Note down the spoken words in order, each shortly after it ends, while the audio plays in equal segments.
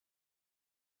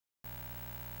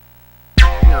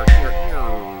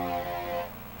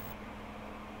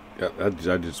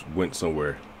I just went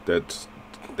somewhere. That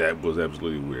was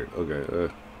absolutely weird.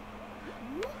 Okay,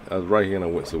 I was right here and I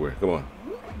went somewhere. Come on.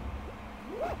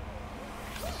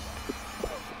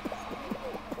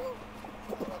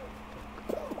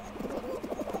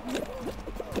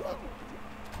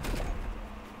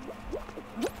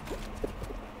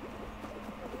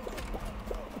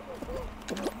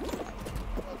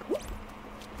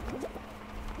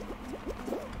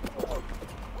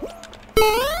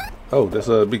 Oh, that's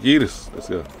Big Eaters. Let's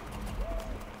go.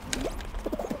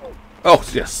 Oh,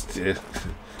 yes. Yeah.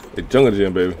 The jungle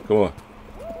gym, baby. Come on.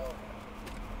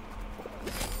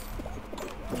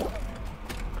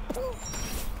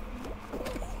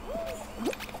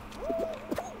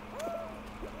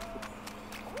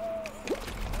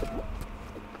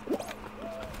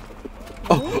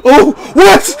 Oh, oh,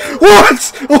 what?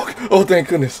 What? Oh, oh, thank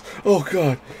goodness. Oh,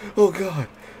 God. Oh, God.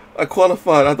 I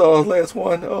qualified. I thought I was last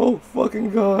one. Oh,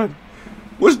 fucking God.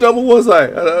 Which double was I?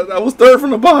 I was third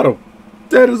from the bottom.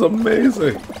 That is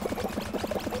amazing.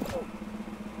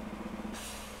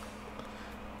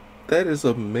 That is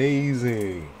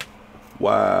amazing.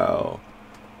 Wow.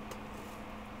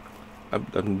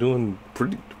 I'm doing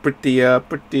pretty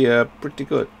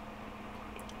good.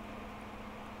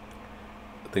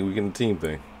 I think we get the team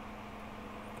thing.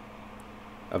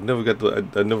 I never got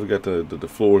the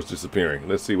floors disappearing.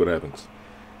 Let's see what happens.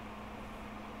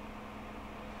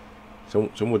 Show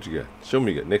me what you got. Show me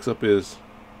what you got. Next up is.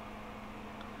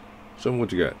 Show me what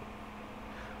you got.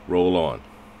 Roll on.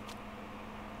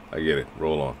 I get it.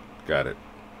 Roll on. Got it.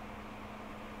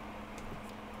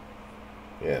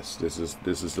 Yes, this is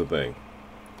the thing.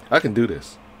 I can do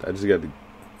this. I just got to.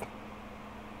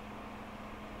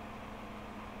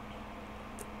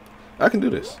 I can do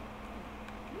this.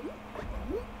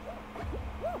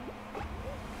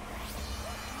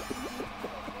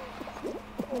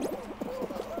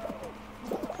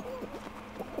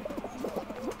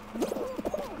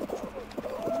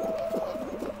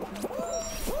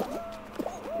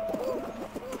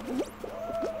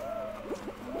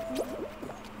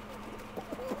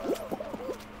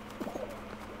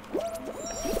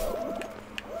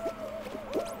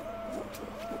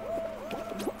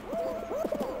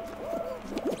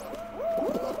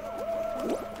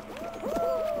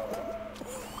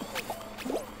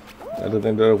 Other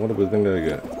than the wonderful thing that I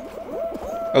got.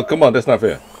 Oh, come on, that's not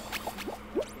fair.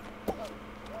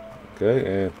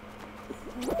 Okay, and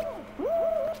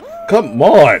come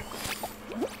on.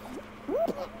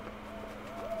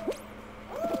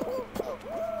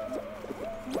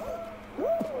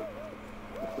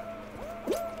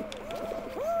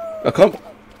 Oh, come.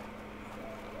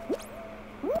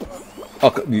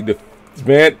 Oh,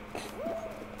 man.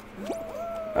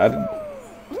 I didn't.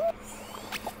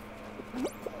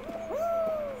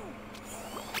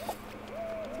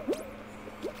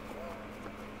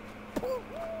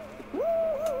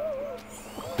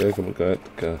 Okay, come on,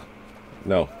 go.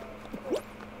 No.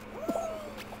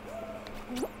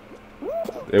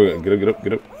 There we go.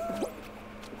 Get up.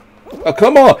 Oh,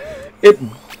 come on!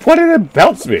 Why did it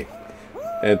bounce me?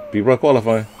 And people are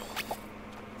qualifying.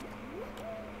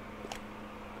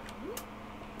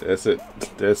 That's it.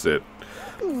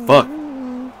 Fuck.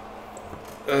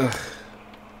 Ugh.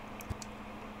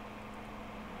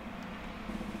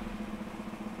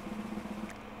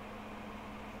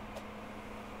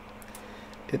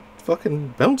 It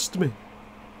fucking bounced me.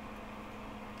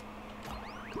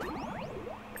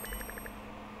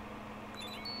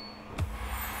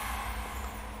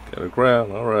 Got a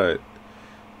crown, alright.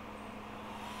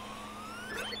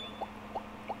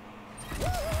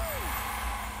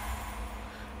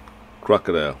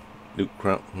 Crocodile. New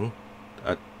crown.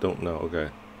 I don't know, okay.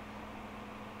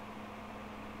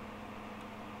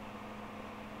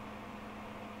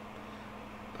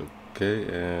 Okay,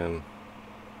 and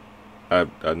I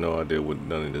have no idea what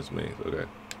none of this means. Okay.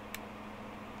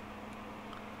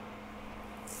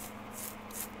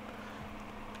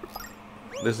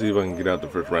 Let's see if I can get out the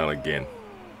first round again.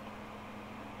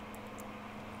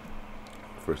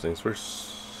 First things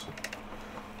first.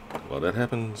 While that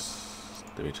happens,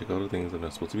 let me check all the things I'm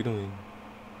not supposed to be doing.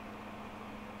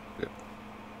 Okay.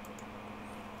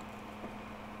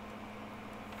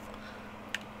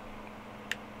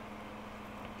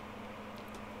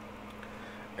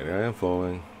 And I am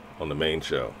falling on the main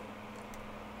show.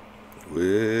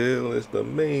 Well, it's the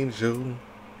main show.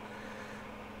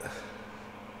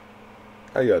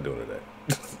 How y'all doing today?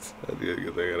 I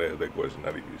gotta ask that question.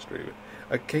 How do you stream it?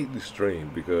 I can't do stream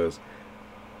because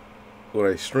when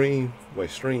I stream, my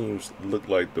streams look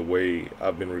like the way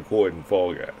I've been recording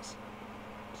Fall Guys.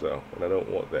 So, and I don't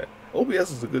want that.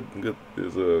 OBS is a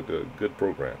good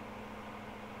program.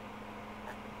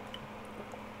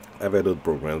 I've had other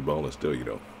programs, but only still, you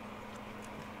know,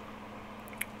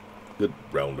 good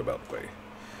roundabout way.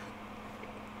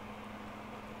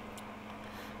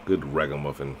 Good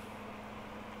ragamuffin.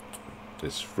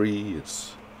 It's free.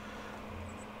 It's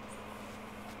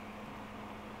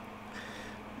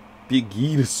big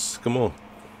eaters. Come on.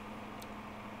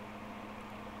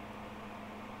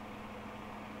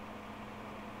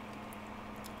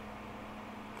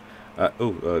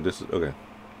 This is okay.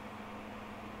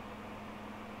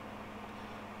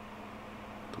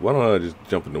 Why don't I just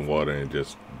jump in the water and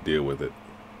just deal with it?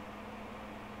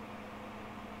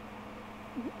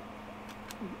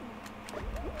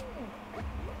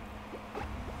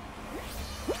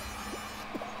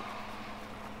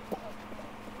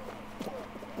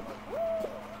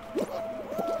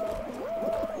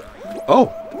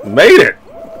 Oh, made it!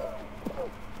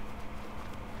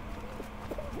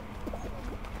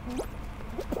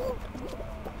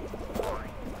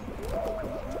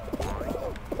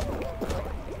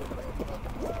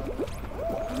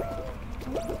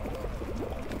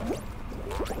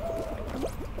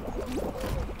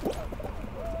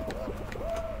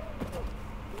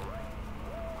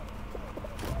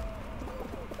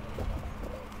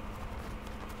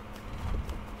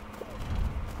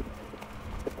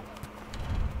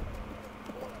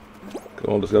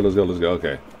 Come on, let's go, let's go, let's go.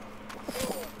 Okay.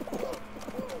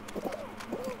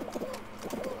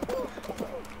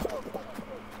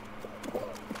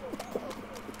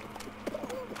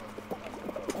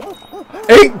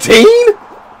 $18?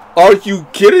 Are you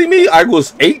kidding me? I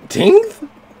was 18th?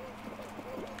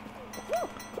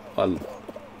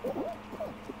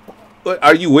 What,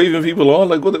 are you waving people on?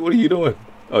 Like, what are you doing?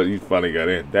 Oh, you finally got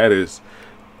in. That is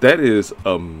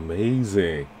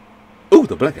amazing. Ooh,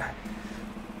 the black guy.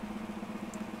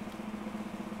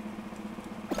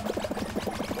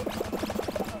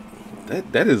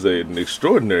 That is an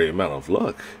extraordinary amount of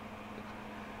luck.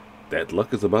 That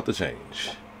luck is about to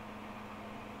change.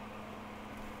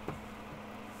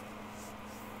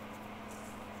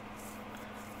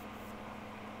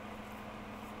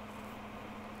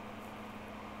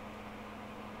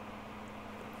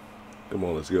 Come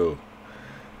on, let's go.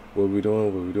 What are we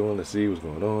doing? What are we doing? Let's see what's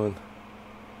going on.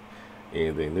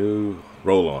 Anything new?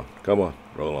 Roll on. Come on.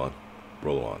 Roll on.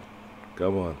 Roll on.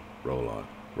 Come on. Roll on.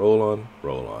 Roll on.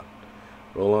 Roll on.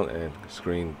 Roll on, and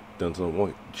screen done some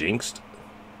point. Jinxed.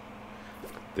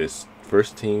 This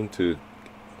first team to...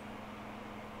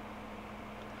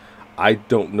 I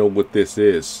don't know what this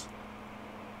is.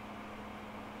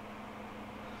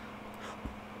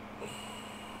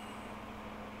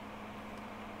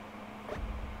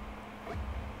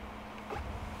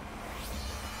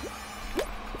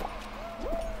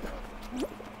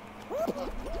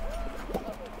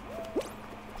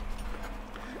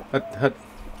 Hut.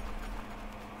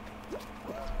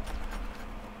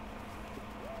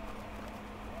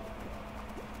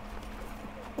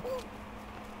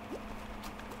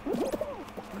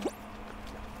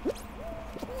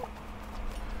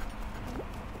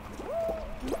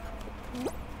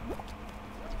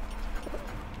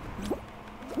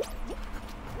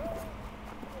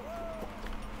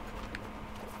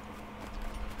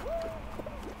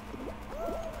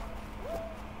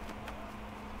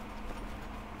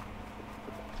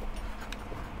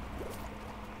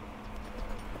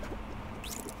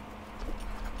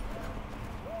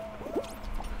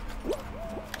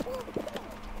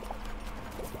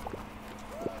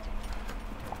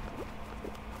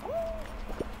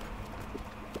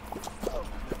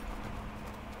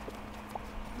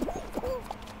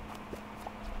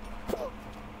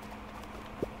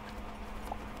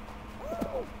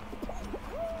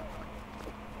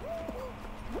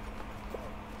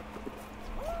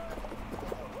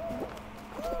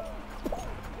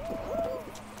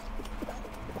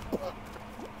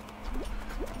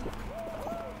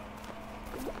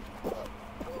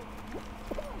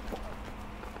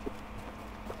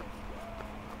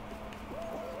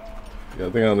 Yeah, I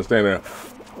think I understand now.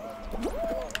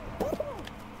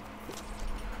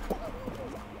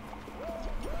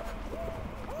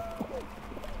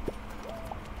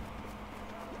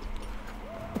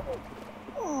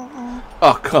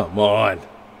 Oh, come on.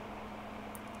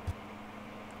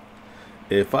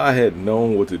 If I had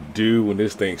known what to do when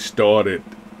this thing started,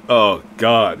 oh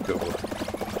God.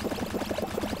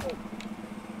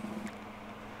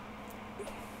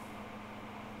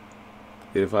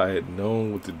 If I had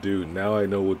known what to do, now I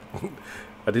know what.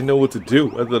 I didn't know what to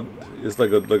do. I thought it's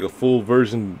like a full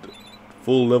version,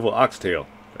 full level oxtail.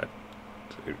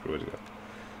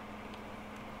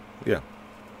 Yeah.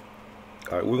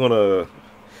 All right,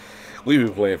 we've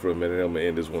been playing for a minute. I'm gonna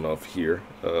end this one off here.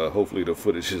 Hopefully the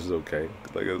footage is okay.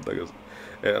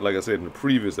 like I said in the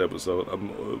previous episode,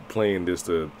 I'm playing this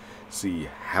to see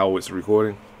how it's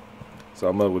recording. So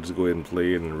I might as well just go ahead and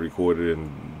play it and record it and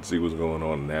see what's going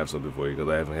on and have something for you,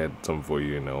 because I haven't had something for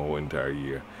you in the whole entire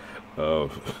year.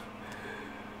 So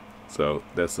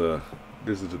that's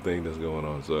this is the thing that's going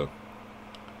on. So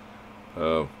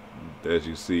as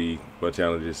you see, my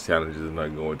challenges are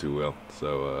not going too well.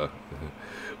 So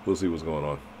we'll see what's going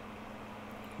on.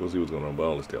 We'll see what's going on. But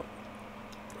all is still,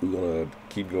 we're gonna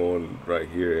keep going right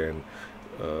here, and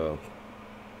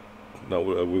no,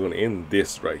 we're gonna end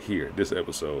this right here, this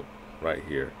episode right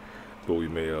here. But we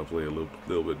may play a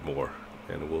little bit more,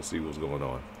 and we'll see what's going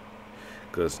on.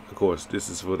 Because of course, this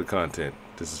is for the content.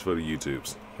 This is for the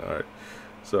YouTubes. All right.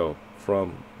 So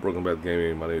from GoldenPiDgeon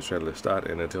Gaming, my name is Travis Stott,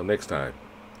 and until next time,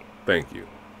 thank you.